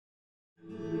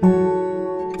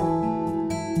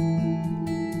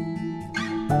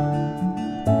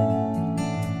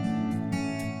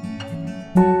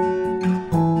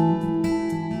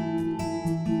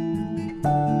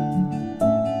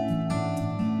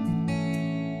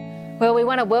Well, we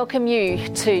want to welcome you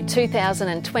to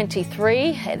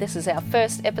 2023. This is our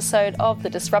first episode of the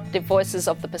Disruptive Voices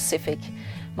of the Pacific.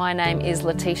 My name is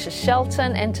Letitia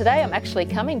Shelton, and today I'm actually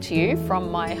coming to you from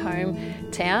my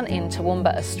hometown in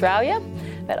Toowoomba, Australia.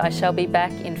 But I shall be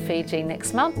back in Fiji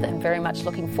next month and very much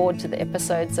looking forward to the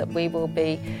episodes that we will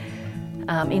be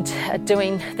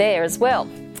doing there as well.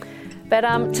 But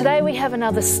today we have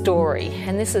another story,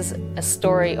 and this is a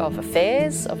story of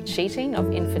affairs, of cheating,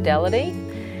 of infidelity.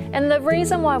 And the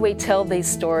reason why we tell these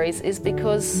stories is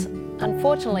because,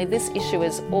 unfortunately, this issue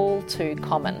is all too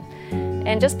common.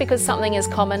 And just because something is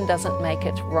common doesn't make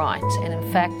it right. And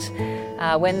in fact,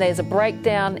 when there's a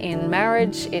breakdown in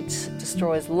marriage, it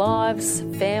destroys lives,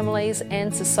 families,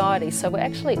 and society. So we're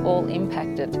actually all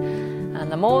impacted. And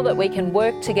the more that we can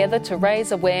work together to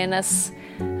raise awareness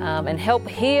and help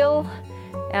heal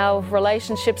our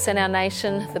relationships and our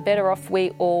nation, the better off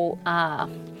we all are.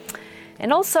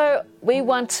 And also, we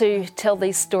want to tell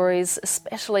these stories,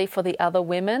 especially for the other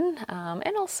women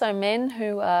and also men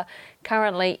who are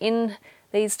currently in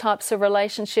these types of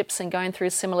relationships and going through a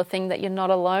similar thing, that you're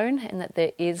not alone and that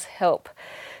there is help.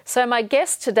 So my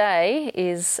guest today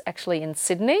is actually in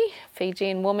Sydney,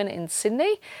 Fijian woman in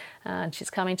Sydney. And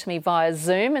she's coming to me via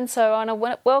Zoom. And so I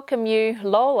want to welcome you,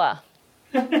 Lola.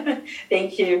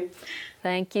 Thank you.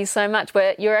 Thank you so much.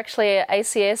 You're actually an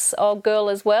ACS old girl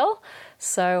as well.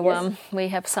 So yes. We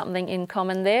have something in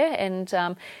common there. And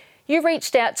you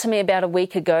reached out to me about a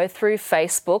week ago through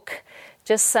Facebook,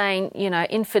 just saying, you know,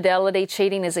 infidelity,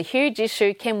 cheating is a huge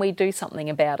issue. Can we do something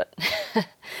about it?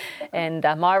 And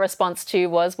my response to you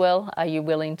was, well, are you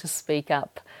willing to speak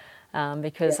up?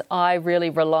 Because I really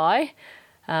rely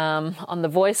on the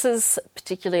voices,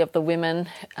 particularly of the women,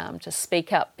 to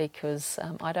speak up, because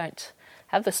I don't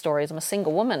have the stories. I'm a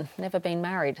single woman, never been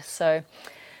married. So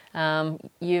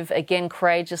you've again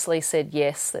courageously said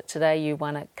yes, that today you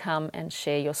want to come and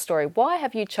share your story. Why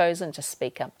have you chosen to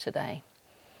speak up today?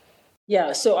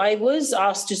 Yeah, so I was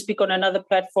asked to speak on another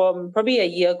platform probably a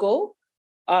year ago,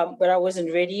 but I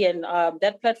wasn't ready. And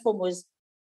that platform was,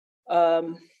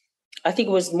 I think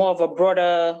it was more of a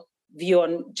broader view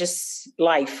on just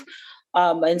life.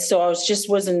 And so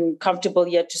wasn't comfortable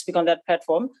yet to speak on that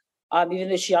platform, even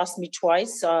though she asked me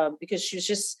twice, because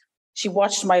she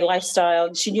watched my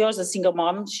lifestyle. She knew I was a single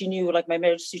mom. She knew like my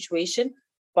marriage situation.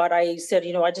 But I said,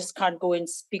 I just can't go and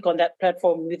speak on that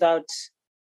platform without,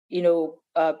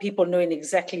 people knowing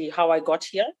exactly how I got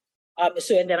here.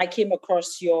 And then I came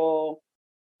across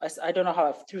I don't know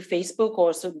how, through Facebook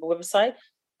or some website.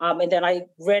 And then I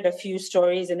read a few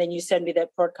stories, and then you sent me that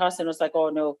podcast, and I was like, oh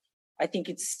no, I think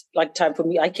it's like time for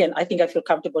me. I think I feel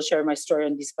comfortable sharing my story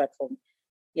on this platform.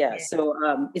 Yeah. So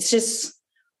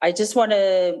I just want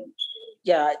to,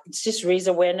 it's just raise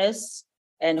awareness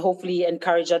and hopefully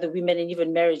encourage other women and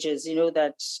even marriages,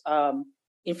 that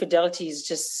infidelity is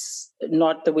just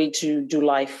not the way to do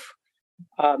life,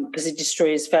 because it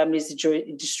destroys families,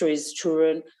 it destroys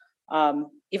children,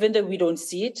 even though we don't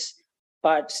see it,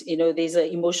 but, there's an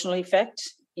emotional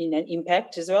effect in an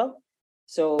impact as well.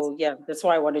 So, that's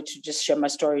why I wanted to just share my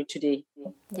story today.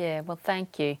 Yeah, well,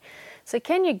 thank you. So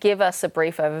can you give us a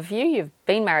brief overview? You've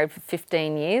been married for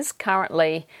 15 years.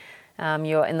 Currently,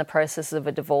 you're in the process of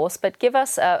a divorce. But give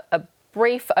us a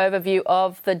brief overview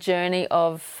of the journey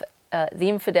of the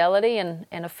infidelity and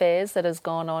affairs that has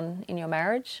gone on in your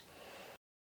marriage.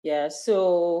 Yeah,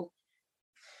 so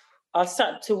I'll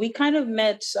start. So we kind of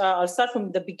met, I'll start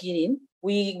from the beginning.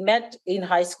 We met in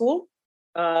high school.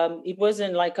 It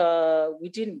wasn't like we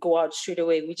didn't go out straight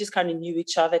away. We just kind of knew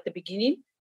each other at the beginning.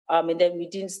 And then we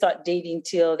didn't start dating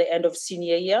till the end of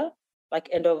senior year, like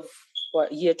end of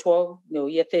year 12? No,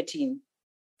 year 13,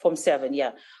 Form 7,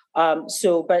 yeah.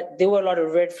 But there were a lot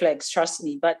of red flags, trust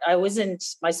me. But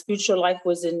my spiritual life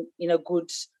wasn't in a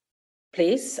good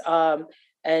place.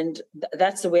 And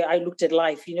that's the way I looked at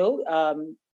life,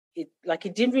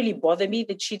 it didn't really bother me,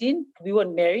 the cheating. We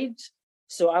weren't married,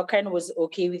 so I kind of was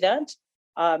okay with that.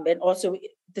 And also at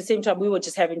the same time, we were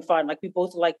just having fun. Like we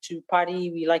both like to party,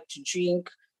 we like to drink,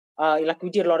 we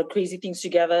did a lot of crazy things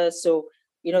together. So,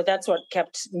 that's what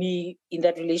kept me in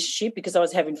that relationship, because I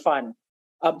was having fun.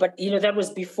 But, that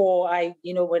was before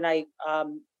when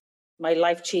my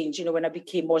life changed, when I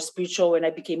became more spiritual, when I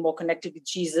became more connected with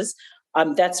Jesus.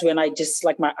 That's when I just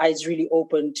my eyes really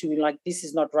opened to this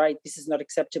is not right, this is not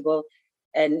acceptable.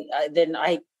 And then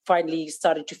I finally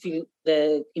started to feel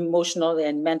the emotional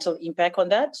and mental impact on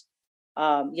that.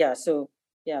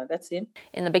 That's it.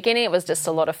 In the beginning, it was just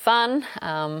a lot of fun.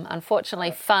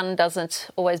 Unfortunately, fun doesn't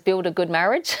always build a good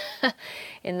marriage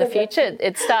in the future.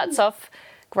 It starts off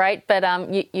great, but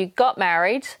you got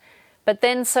married. But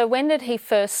then, so when did he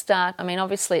first start? I mean,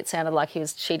 obviously it sounded like he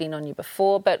was cheating on you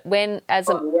before, but when, as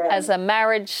a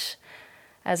married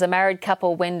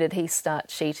couple, when did he start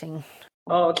cheating?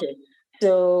 Oh, okay.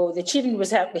 So the cheating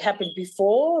happened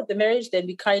before the marriage. Then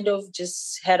we kind of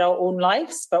just had our own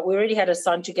lives, but we already had a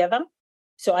son together.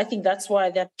 So I think that's why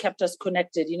that kept us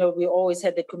connected. You know, we always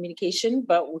had the communication,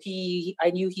 but I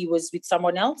knew he was with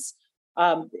someone else.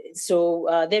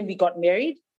 So then we got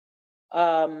married.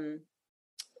 He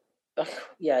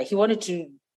wanted to,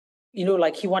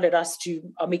 he wanted us to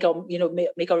make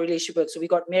our relationship work. So we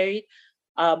got married.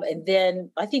 And then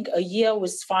I think a year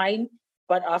was fine.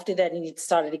 But after that, it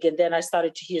started again. Then I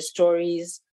started to hear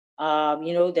stories.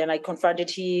 Then I confronted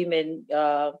him, and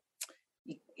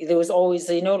there was always,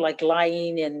 like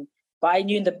lying. But I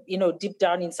knew deep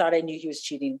down inside, I knew he was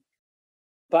cheating.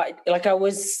 But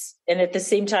and at the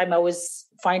same time, I was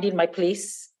finding my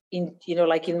place in,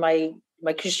 in my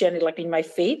Christianity, like in my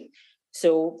faith.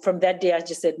 So from that day, I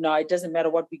just said, no, it doesn't matter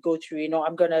what we go through.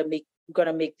 I'm gonna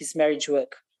make this marriage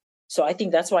work. So I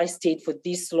think that's why I stayed for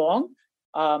this long.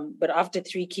 But after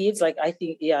 3 kids, I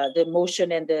think, the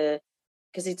emotion and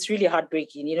because it's really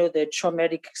heartbreaking, the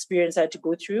traumatic experience I had to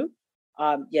go through.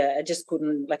 I just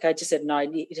couldn't, I just said, no,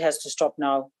 it has to stop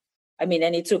now. I mean,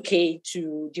 and it's okay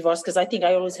to divorce, because I think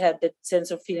I always had that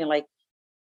sense of feeling like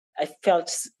I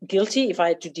felt guilty if I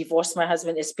had to divorce my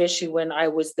husband, especially when I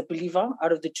was the believer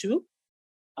out of the two.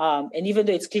 And even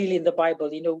though it's clearly in the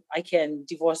Bible, I can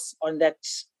divorce on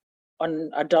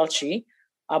adultery.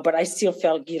 But I still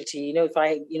felt guilty, if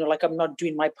I, I'm not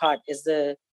doing my part as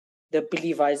the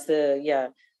believer, as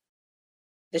the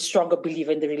stronger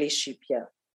believer in the relationship. Yeah.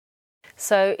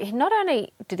 So not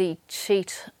only did he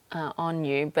cheat on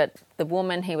you, but the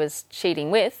woman he was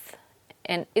cheating with,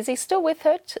 and is he still with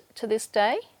her to this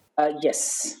day?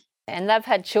 Yes. And they've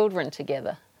had children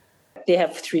together? They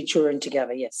have 3 children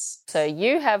together, yes. So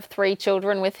you have 3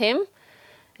 children with him,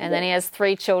 and then he has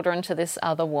 3 children to this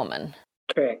other woman.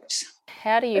 Correct.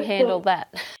 How do you handle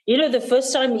that? The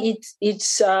first time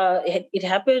it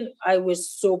happened, I was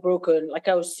so broken.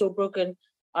 I was so broken.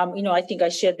 I think I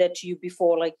shared that to you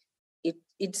before.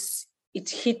 It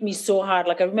hit me so hard.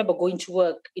 I remember going to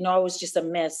work. I was just a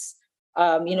mess.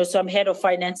 So I'm head of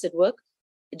finance at work.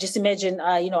 Just imagine,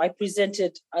 I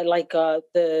presented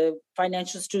the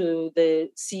financials to the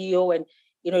CEO, and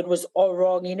it was all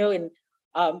wrong. And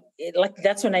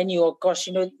that's when I knew, oh gosh,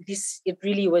 it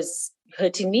really was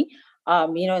hurting me.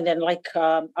 And then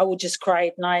I would just cry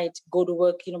at night, go to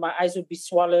work, my eyes would be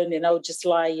swollen, and I would just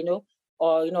lie,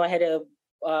 or, I had a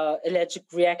allergic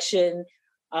reaction.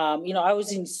 I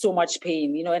was in so much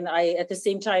pain, and at the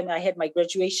same time, I had my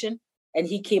graduation, and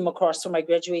he came across for my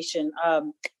graduation.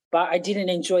 But I didn't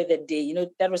enjoy that day.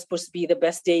 That was supposed to be the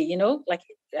best day,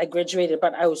 I graduated,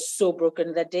 but I was so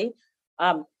broken that day.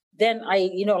 Then I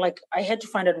had to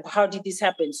find out, how did this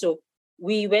happen? So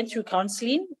we went through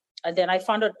counseling, and then I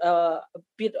found out a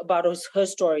bit about her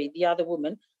story, the other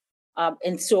woman.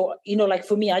 And so,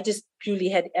 for me, I just purely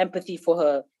had empathy for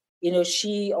her.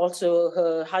 She also,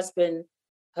 her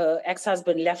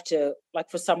ex-husband left her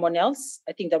for someone else.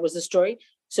 I think that was the story.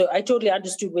 So I totally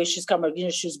understood where she's coming.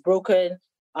 She's broken.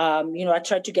 I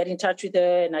tried to get in touch with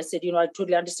her, and I said, I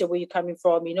totally understand where you're coming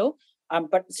from,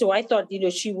 but so I thought,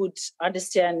 she would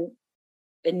understand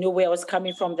and know where I was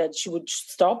coming from, that she would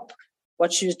stop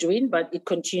what she was doing, but it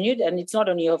continued, and it's not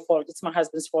only her fault, it's my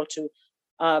husband's fault too.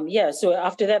 So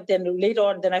after that, then later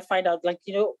on, then I find out,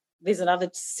 there's another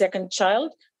second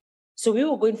child. So we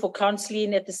were going for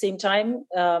counseling at the same time.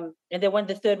 And then when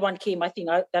the third one came, I think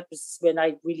that was when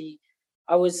I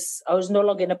was no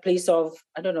longer in a place of,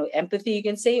 I don't know, empathy, you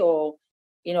can say, or,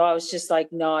 I was just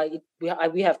like, no,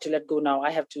 we have to let go now.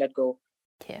 I have to let go.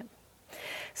 Yeah.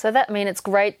 So it's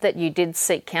great that you did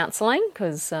seek counselling,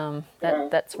 because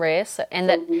that's rare. So, and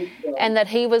that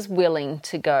he was willing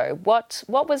to go. What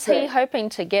was he hoping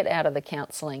to get out of the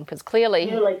counselling? Because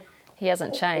clearly he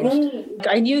hasn't changed.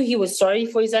 I knew he was sorry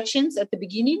for his actions at the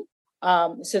beginning.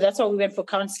 So that's why we went for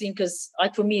counselling, because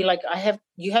for me,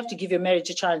 you have to give your marriage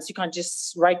a chance. You can't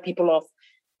just write people off.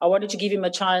 I wanted to give him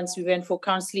a chance. We went for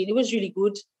counselling. It was really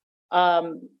good.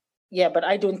 But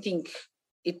I don't think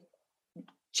it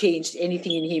changed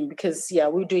anything in him, because we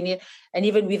were doing it. And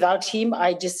even without him,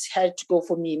 I just had to go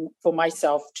for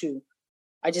myself too.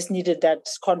 I just needed that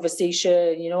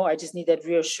conversation, I just needed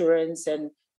reassurance.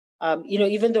 And,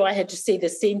 even though I had to say the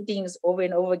same things over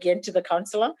and over again to the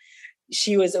counselor,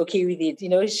 she was okay with it.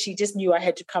 She just knew I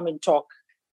had to come and talk.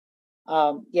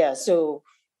 So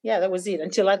that was it.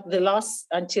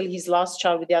 Until his last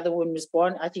child with the other woman was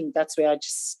born, I think that's where I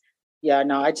just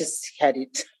had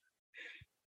it.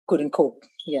 Couldn't cope.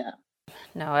 Yeah.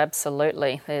 No,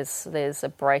 absolutely. There's a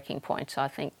breaking point. I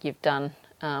think you've done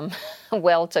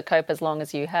well to cope as long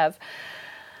as you have.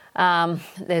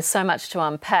 There's so much to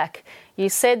unpack. You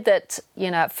said that,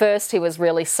 at first he was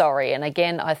really sorry, and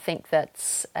again, I think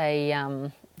that's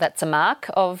a mark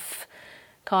of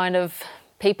kind of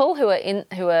people who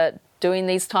are doing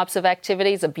these types of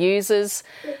activities, abusers.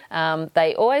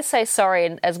 They always say sorry,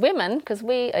 and as women, because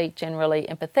we are generally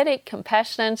empathetic,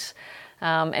 compassionate,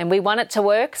 and we want it to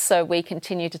work, so we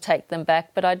continue to take them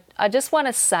back. But I just want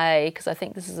to say, because I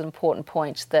think this is an important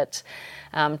point, that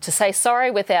to say sorry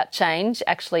without change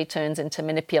actually turns into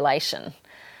manipulation.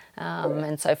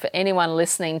 And so for anyone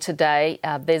listening today,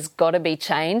 there's got to be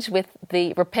change with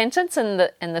the repentance and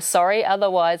the sorry.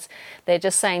 Otherwise, they're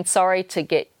just saying sorry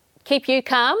to keep you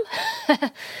calm,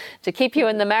 to keep you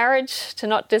in the marriage, to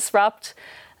not disrupt.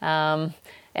 And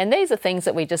these are things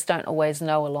that we just don't always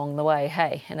know along the way,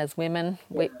 hey? And as women,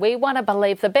 we want to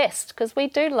believe the best because we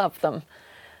do love them.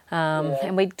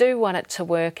 And we do want it to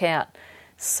work out.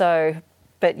 So,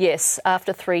 but yes,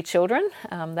 after 3 children,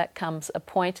 that comes a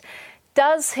point.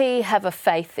 Does he have a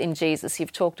faith in Jesus?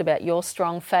 You've talked about your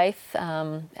strong faith.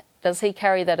 Does he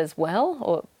carry that as well?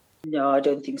 Or No, I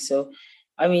don't think so.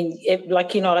 I mean,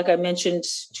 like I mentioned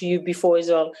to you before as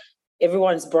well,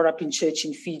 everyone's brought up in church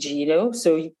in Fiji,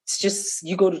 so it's just,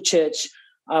 you go to church,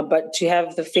 but to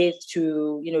have the faith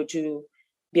to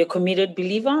be a committed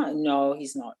believer, no,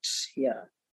 he's not. Yeah.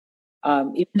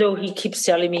 Even though he keeps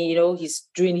telling me, he's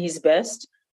doing his best,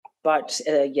 but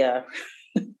yeah.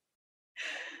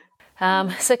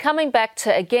 So coming back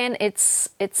to, again,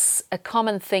 it's a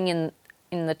common thing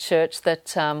in the church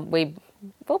that we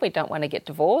don't want to get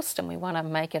divorced and we want to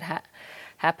make it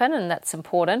happen, and that's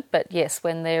important. But yes,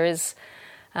 when there is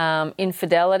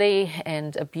infidelity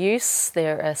and abuse,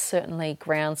 there are certainly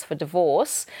grounds for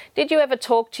divorce. Did you ever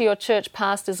talk to your church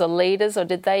pastors or leaders, or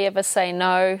did they ever say,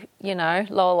 no,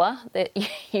 Lola, that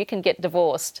you can get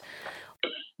divorced?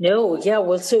 No, yeah,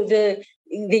 well, so they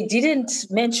didn't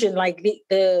mention, like,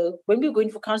 when we were going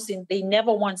for counseling, they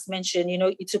never once mentioned,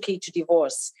 it's okay to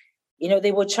divorce.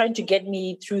 They were trying to get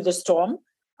me through the storm,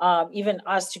 even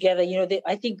us together.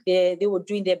 I think they were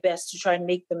doing their best to try and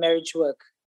make the marriage work.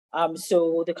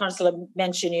 So the counselor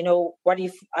mentioned, what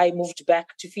if I moved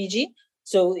back to Fiji?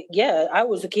 So, yeah, I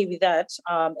was okay with that.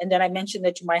 And then I mentioned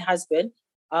that to my husband.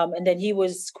 And then he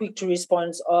was quick to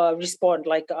respond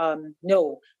like,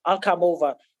 no, I'll come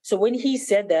over. So when he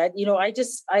said that,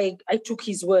 I took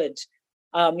his word,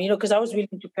 because I was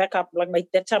willing to pack up. Like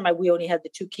that time, we only had the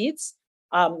 2 kids.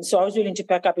 So I was willing to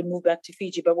pack up and move back to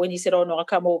Fiji. But when he said, oh, no, I'll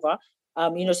come over,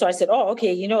 so I said, oh,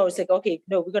 okay, I was like, okay,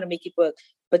 no, we're going to make it work.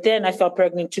 But then I fell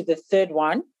pregnant to the 3rd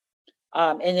one.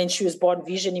 And then she was born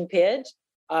vision impaired.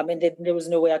 And then there was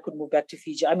no way I could move back to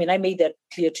Fiji. I mean, I made that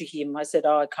clear to him. I said,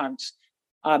 oh, I can't.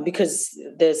 Because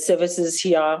the services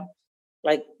here,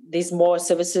 like, there's more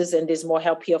services and there's more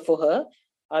help here for her.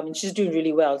 And she's doing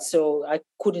really well. So I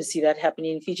couldn't see that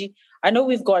happening in Fiji. I know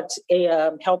we've got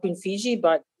a help in Fiji,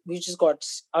 but we just got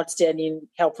outstanding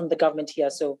help from the government here.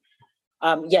 So,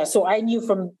 so I knew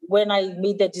from when I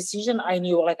made that decision, I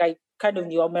kind of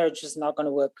knew our marriage was not going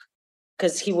to work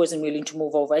because he wasn't willing to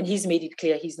move over. And he's made it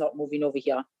clear he's not moving over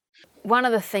here. One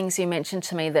of the things you mentioned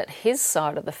to me, that his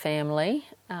side of the family,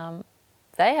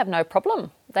 they have no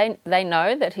problem. They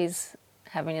know that he's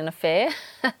having an affair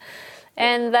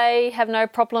and they have no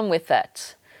problem with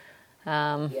that.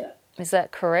 Is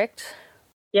that correct?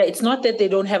 Yeah, it's not that they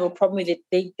don't have a problem with it.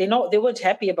 They weren't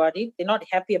happy about it. They're not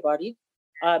happy about it.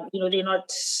 They're not.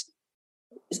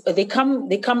 They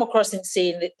come across and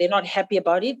saying that they're not happy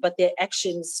about it, but their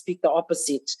actions speak the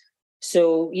opposite.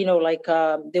 So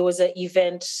there was a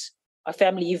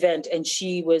family event, and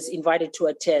she was invited to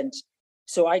attend.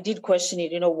 So I did question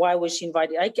it. Why was she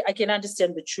invited? I can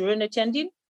understand the children attending,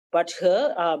 but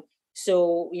her.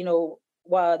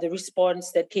 Well, the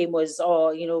response that came was,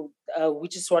 we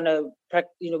just want to,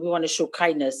 we want to show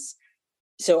kindness.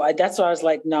 So that's why I was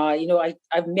like, nah,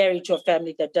 I'm married to a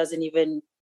family that doesn't even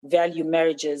value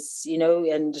marriages,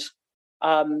 and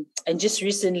just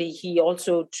recently he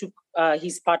also took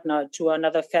his partner to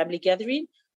another family gathering.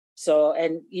 So,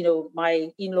 and, my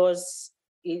in-laws,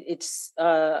 it's,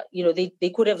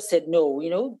 they could have said, no,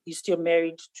 you're still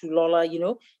married to Lola,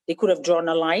 they could have drawn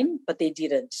a line, but they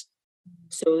didn't.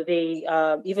 So they,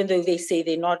 even though they say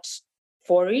they're not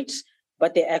for it,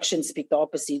 but their actions speak the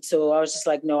opposite. So I was just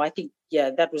like, no, I think,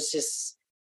 that was just,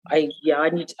 I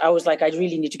was like, I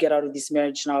really need to get out of this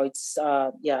marriage now. It's,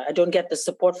 I don't get the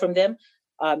support from them.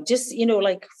 Just,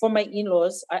 like for my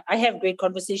in-laws, I have great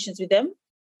conversations with them,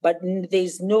 but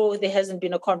there hasn't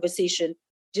been a conversation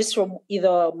just from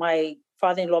either my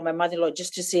father-in-law, my mother-in-law,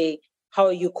 just to say, how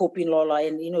are you coping, Lola?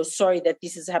 And, sorry that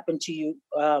this has happened to you.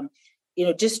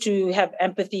 Just to have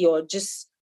empathy, or just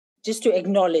to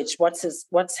acknowledge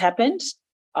what's happened.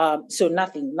 So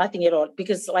nothing at all.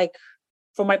 Because, like,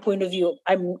 from my point of view,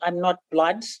 I'm not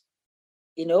blood.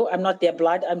 I'm not their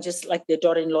blood. I'm just like their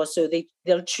daughter-in-law. So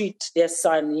they'll treat their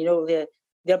son.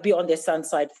 They'll be on their son's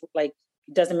side. Like,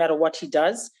 it doesn't matter what he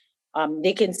does.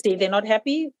 They can say they're not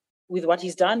happy with what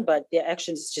he's done, but their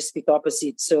actions just speak the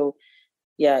opposite. So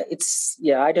yeah,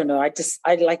 I don't know.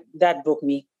 I like that broke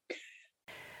me.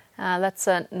 That's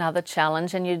another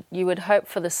challenge, and you would hope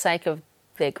for the sake of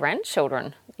their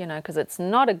grandchildren, because it's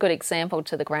not a good example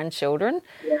to the grandchildren.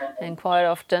 Yeah. And quite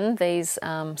often these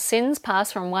sins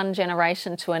pass from one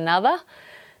generation to another.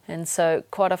 And so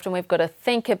quite often we've got to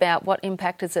think about what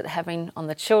impact is it having on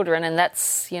the children, and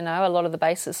that's, a lot of the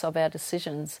basis of our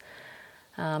decisions.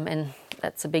 And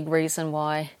that's a big reason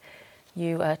why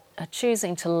you are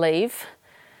choosing to leave.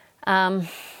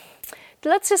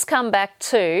 Let's just come back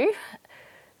to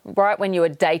right when you were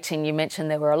dating. You mentioned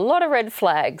there were a lot of red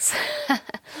flags.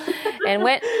 And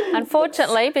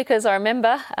unfortunately, because I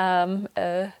remember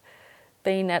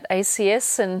being at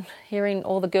ACS and hearing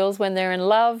all the girls when they're in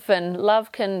love, and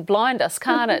love can blind us,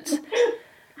 can't it?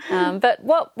 But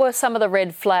what were some of the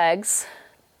red flags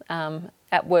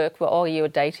at work while you were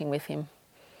dating with him?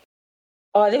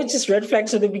 Oh, they were just red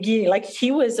flags from the beginning. Like,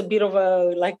 he was a bit of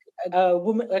a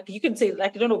woman, like, you can say,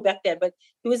 like, I don't know back then, but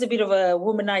he was a bit of a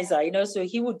womanizer, so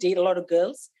he would date a lot of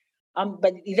girls.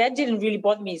 But that didn't really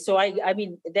bother me. So I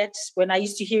mean, that's when I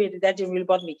used to hear it, that didn't really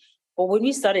bother me. But when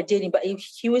we started dating, but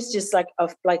he was just like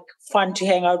fun to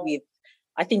hang out with.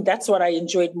 I think that's what I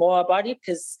enjoyed more about it,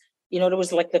 because there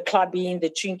was like the clubbing,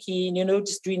 the drinking,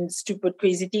 just doing stupid,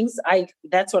 crazy things.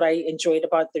 That's what I enjoyed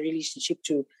about the relationship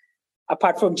too,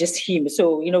 apart from just him.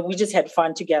 So we just had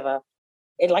fun together.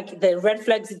 And like the red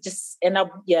flags, it just end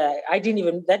up,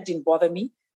 that didn't bother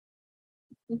me.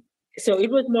 So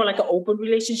it was more like an open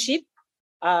relationship.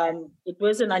 It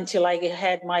wasn't until I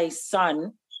had my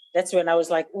son, that's when I was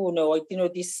like, oh no,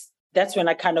 that's when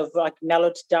I kind of like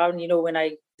mellowed down, when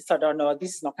I decided, oh no,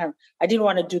 this is not I didn't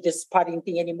want to do this partying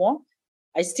thing anymore.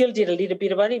 I still did a little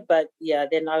bit about it, but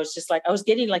then I was just like, I was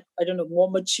getting like, I don't know,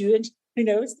 more mature,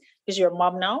 because you're a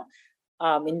mom now.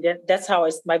 And that's how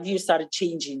my view started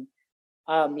changing.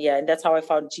 And that's how I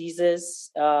found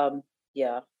Jesus.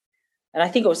 And I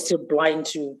think I was still blind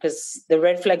too, because the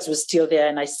red flags were still there,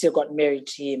 and I still got married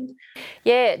to him.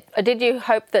 Yeah. Did you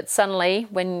hope that suddenly,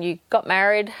 when you got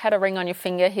married, had a ring on your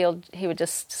finger, he would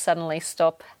just suddenly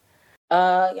stop?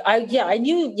 I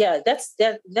knew.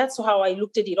 That's how I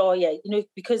looked at it. Oh yeah,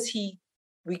 because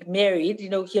we married,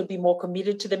 he'll be more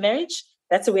committed to the marriage.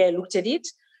 That's the way I looked at it.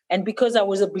 And because I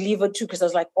was a believer too, because I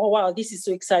was like, oh wow, this is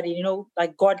so exciting.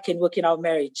 Like God can work in our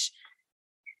marriage.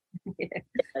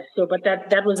 So, but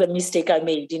that was a mistake I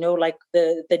made, like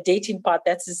the dating part,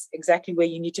 that's exactly where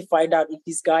you need to find out if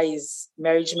this guy is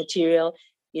marriage material,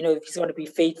 if he's going to be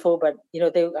faithful. But,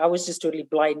 I was just totally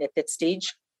blind at that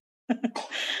stage.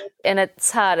 And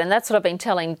it's hard. And that's what I've been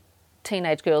telling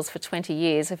teenage girls for 20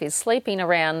 years. If he's sleeping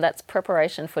around, that's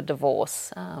preparation for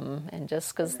divorce. And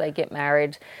just because they get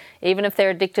married, even if they're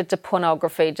addicted to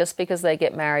pornography, just because they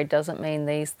get married doesn't mean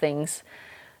these things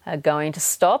are going to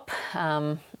stop.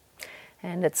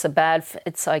 And it's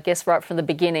I guess right from the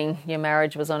beginning, your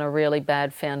marriage was on a really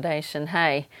bad foundation.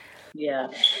 Hey. Yeah.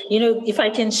 If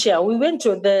I can share, we went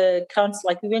to the counsel,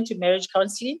 like we went to marriage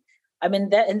counseling. I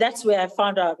mean, that's where I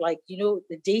found out, like,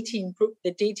 the dating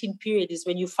period is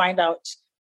when you find out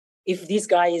if this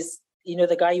guy is,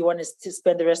 the guy you want to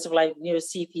spend the rest of life,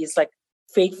 see if he's like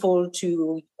faithful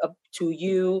to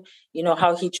you,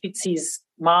 how he treats his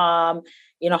mom,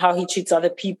 how he treats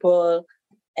other people.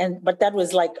 But that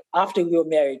was like after we were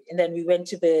married, and then we went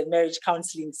to the marriage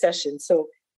counseling session. So,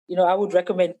 I would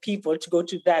recommend people to go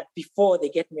to that before they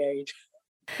get married.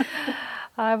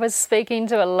 I was speaking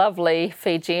to a lovely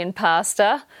Fijian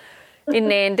pastor in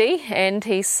Nandi, and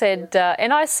he said,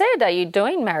 and I said, are you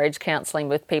doing marriage counselling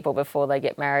with people before they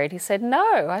get married? He said,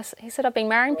 no. He said, I've been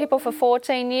marrying people for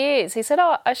 14 years. He said,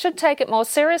 oh, I should take it more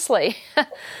seriously.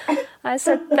 I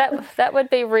said, that would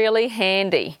be really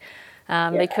handy.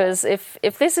 Because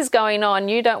if this is going on,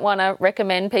 you don't want to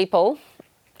recommend people.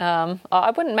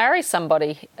 I wouldn't marry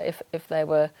somebody if they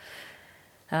were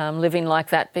living like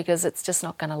that, because it's just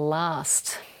not going to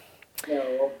last.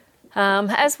 No.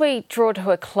 As we draw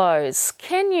to a close,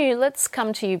 let's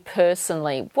come to you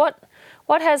personally. What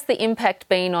has the impact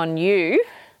been on you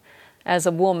as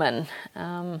a woman?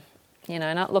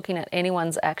 Not looking at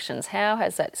anyone's actions. How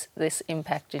has this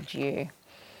impacted you?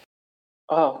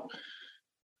 Oh.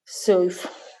 So,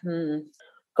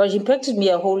 because it impacted me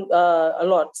a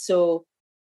lot. So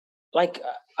like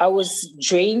I was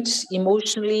drained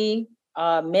emotionally,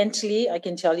 mentally, I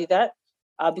can tell you that,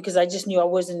 because I just knew I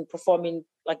wasn't performing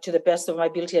like to the best of my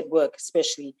ability at work,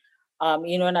 especially,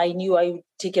 and I knew I would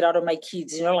take it out on my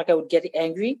kids, like I would get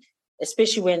angry,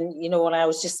 especially when I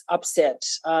was just upset.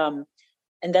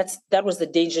 And that was the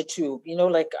danger too,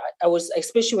 like I was,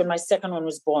 especially when my second one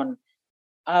was born.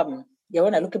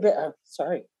 When I look a bit,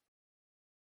 sorry.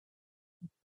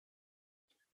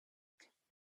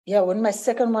 Yeah, when my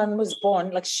second one was born,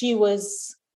 like she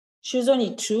was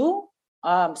only 2.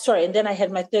 Sorry, and then I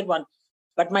had my third one,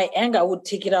 but my anger, I would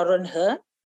take it out on her.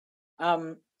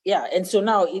 Yeah, and so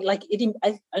now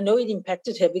I know it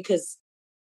impacted her because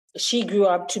she grew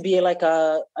up to be like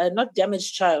a not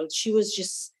damaged child. She was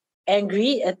just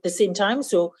angry at the same time.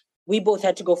 So we both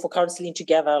had to go for counseling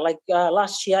together. Like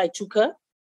last year, I took her,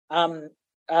 but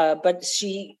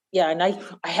and I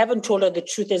haven't told her the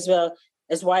truth as well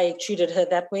as why I treated her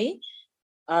that way.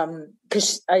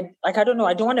 Because I don't know,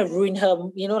 I don't want to ruin her,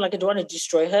 like I don't want to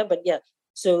destroy her. But yeah,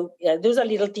 so yeah, those are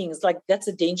little things. Like that's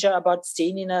the danger about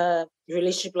staying in a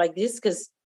relationship like this, because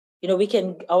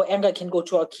our anger can go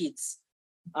to our kids.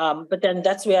 But then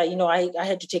that's where I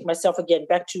had to take myself again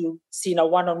back to seeing a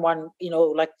one-on-one,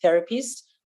 like therapist.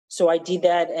 So I did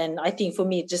that, and I think for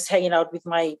me, just hanging out with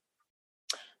my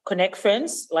connect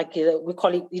friends, like we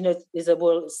call it, there's a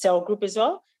whole cell group as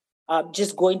well.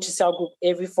 Just going to cell group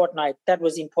every fortnight, that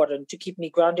was important to keep me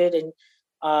grounded,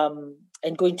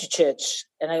 and going to church.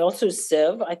 And I also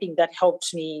serve. I think that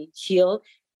helped me heal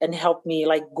and helped me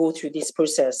like go through this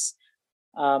process.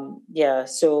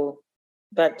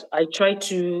 But I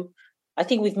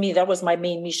think with me, that was my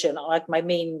main mission. Like my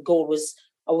main goal was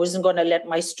I wasn't going to let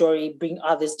my story bring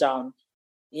others down,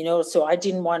 so I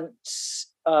didn't want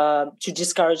to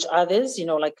discourage others,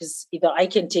 like, because either I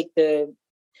can take the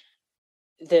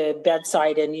bad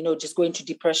side and, just go into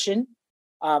depression.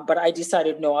 But I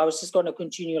decided, no, I was just going to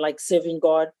continue like serving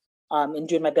God, and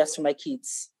doing my best for my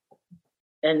kids.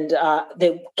 And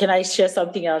can I share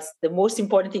something else? The most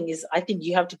important thing is I think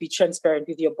you have to be transparent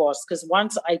with your boss, because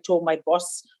once I told my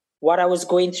boss what I was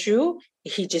going through,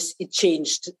 it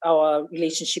changed our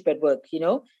relationship at work.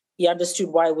 He understood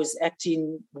why I was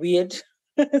acting weird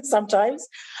sometimes,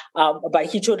 but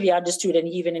he totally understood, and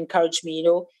he even encouraged me.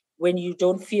 When you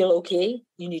don't feel okay,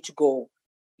 you need to go.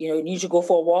 You need to go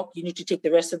for a walk. You need to take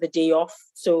the rest of the day off.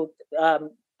 So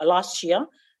last year,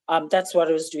 that's what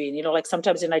I was doing. Like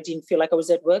sometimes when I didn't feel like I was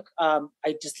at work,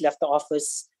 I just left the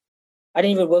office. I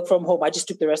didn't even work from home. I just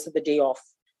took the rest of the day off.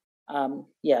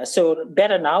 So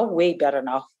better now, way better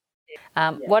now.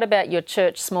 What about your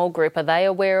church small group? Are they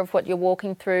aware of what you're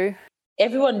walking through?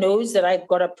 Everyone knows that I've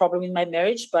got a problem in my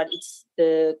marriage, but it's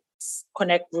the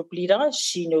Connect group leader.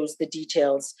 She knows the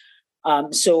details.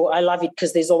 So I love it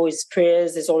because there's always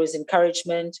prayers, there's always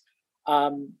encouragement.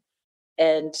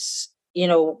 And, they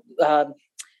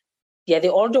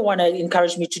all don't want to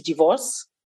encourage me to divorce,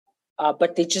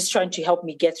 but they're just trying to help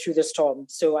me get through the storm.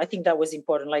 So I think that was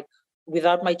important. Like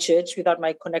without my church, without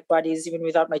my Connect buddies, even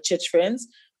without my church friends,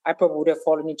 I probably would have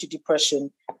fallen into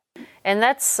depression. And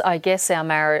that's, I guess,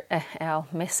 our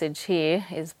message here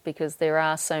is because there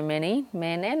are so many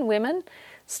men and women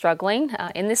struggling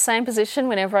in this same position.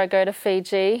 Whenever I go to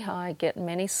Fiji, I get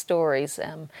many stories.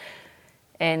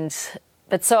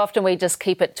 But so often we just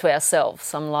keep it to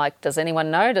ourselves. I'm like, does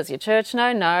anyone know? Does your church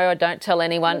know? No, I don't tell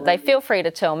anyone. They feel free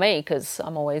to tell me because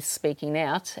I'm always speaking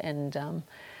out.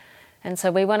 And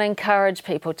so we want to encourage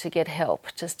people to get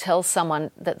help. Just tell someone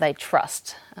that they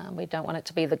trust. We don't want it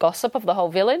to be the gossip of the whole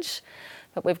village,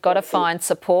 but we've got to find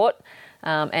support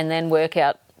and then work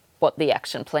out what the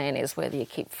action plan is, whether you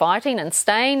keep fighting and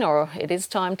staying or it is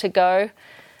time to go.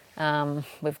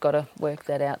 We've got to work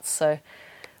that out. So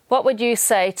what would you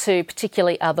say to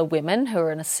particularly other women who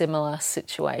are in a similar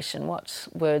situation? What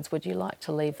words would you like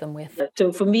to leave them with?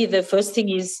 So for me, the first thing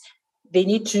is they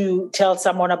need to tell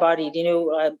someone about it,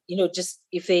 just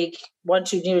if they want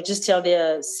to, just tell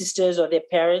their sisters or their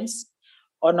parents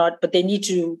or not, but they need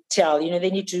to tell, they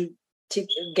need to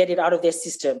get it out of their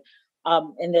system.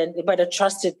 And then by a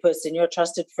trusted person, your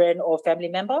trusted friend or family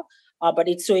member. But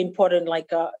it's so important, like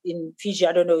in Fiji,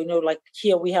 I don't know, like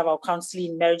here we have our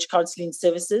marriage counseling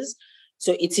services.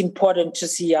 So it's important to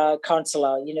see a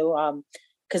counselor,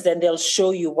 because then they'll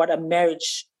show you what a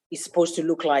marriage is supposed to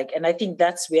look like. And I think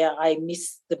that's where I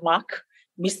missed the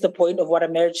point of what a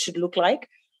marriage should look like.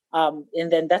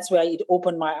 And then that's where it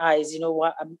opened my eyes,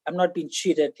 I'm not being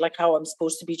treated like how I'm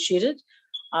supposed to be treated.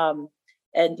 And,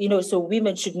 so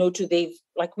women should know too,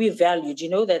 we're valued,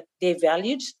 that they're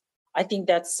valued. I think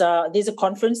that's, there's a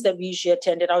conference that we usually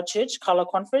attend at our church, Color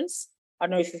Conference. I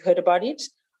don't know if you've heard about it.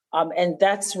 And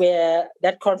that's where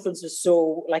that conference was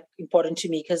so important to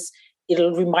me, because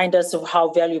it'll remind us of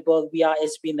how valuable we are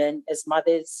as women, as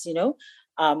mothers,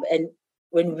 and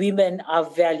when women are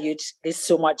valued, there's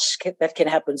so much that can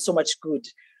happen, so much good.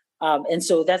 And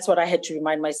so that's what I had to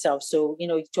remind myself. So,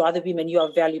 to other women, you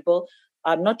are valuable,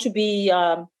 not to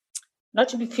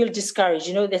feel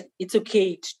discouraged, that it's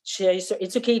okay to share. So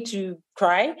it's okay to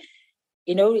cry,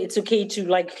 it's okay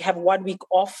to have 1 week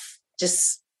off,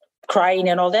 just crying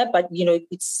and all that. But,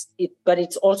 but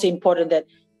it's also important that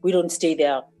we don't stay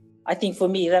there. I think for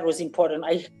me, that was important.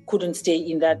 I couldn't stay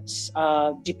in that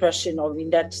depression or in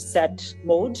that sad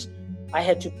mode. I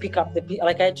had to pick up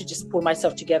I had to just pull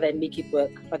myself together and make it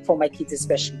work, for my kids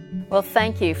especially. Well,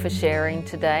 thank you for sharing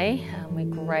today. We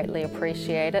greatly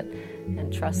appreciate it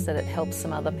and trust that it helps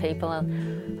some other people.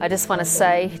 And I just want to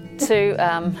say to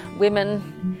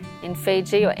women in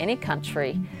Fiji or any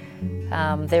country,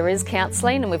 there is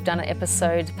counselling, and we've done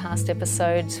past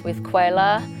episodes with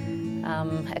Quayla,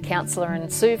 a counsellor in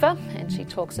Suva, and she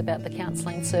talks about the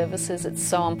counselling services. It's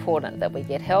so important that we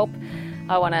get help.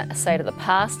 I want to say to the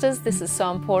pastors, this is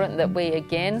so important that we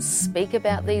again speak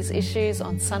about these issues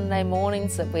on Sunday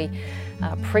mornings, that we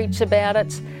preach about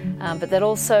it, but that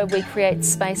also we create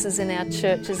spaces in our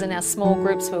churches and our small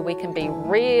groups where we can be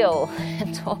real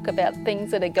and talk about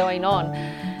things that are going on,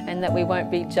 and that we won't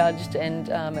be judged and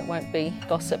it won't be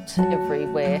gossiped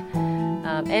everywhere.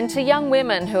 And to young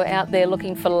women who are out there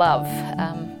looking for love,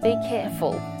 be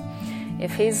careful.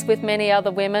 If he's with many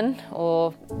other women,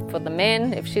 or for the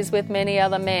men, if she's with many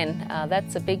other men,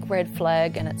 that's a big red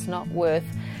flag, and it's not worth.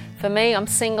 For me, I'm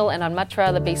single, and I'd much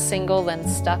rather be single than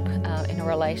stuck in a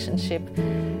relationship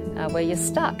where you're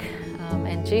stuck.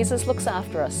 And Jesus looks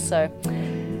after us. So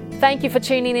thank you for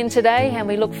tuning in today, and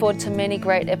we look forward to many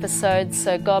great episodes.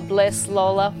 So God bless,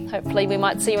 Lola. Hopefully we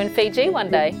might see you in Fiji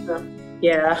one day.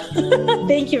 Yeah.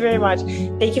 Thank you very much.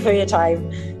 Thank you for your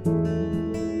time.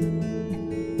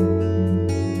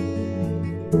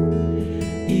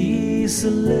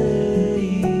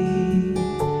 Easily,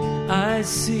 I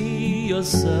see your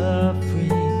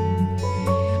suffering.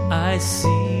 I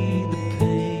see the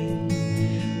pain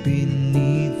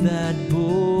beneath that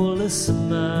bullish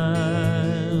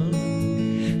smile.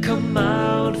 Come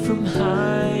out from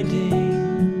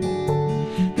hiding.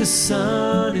 The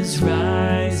sun is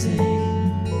rising.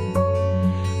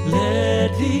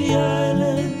 Let the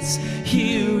islands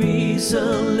hear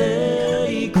reason.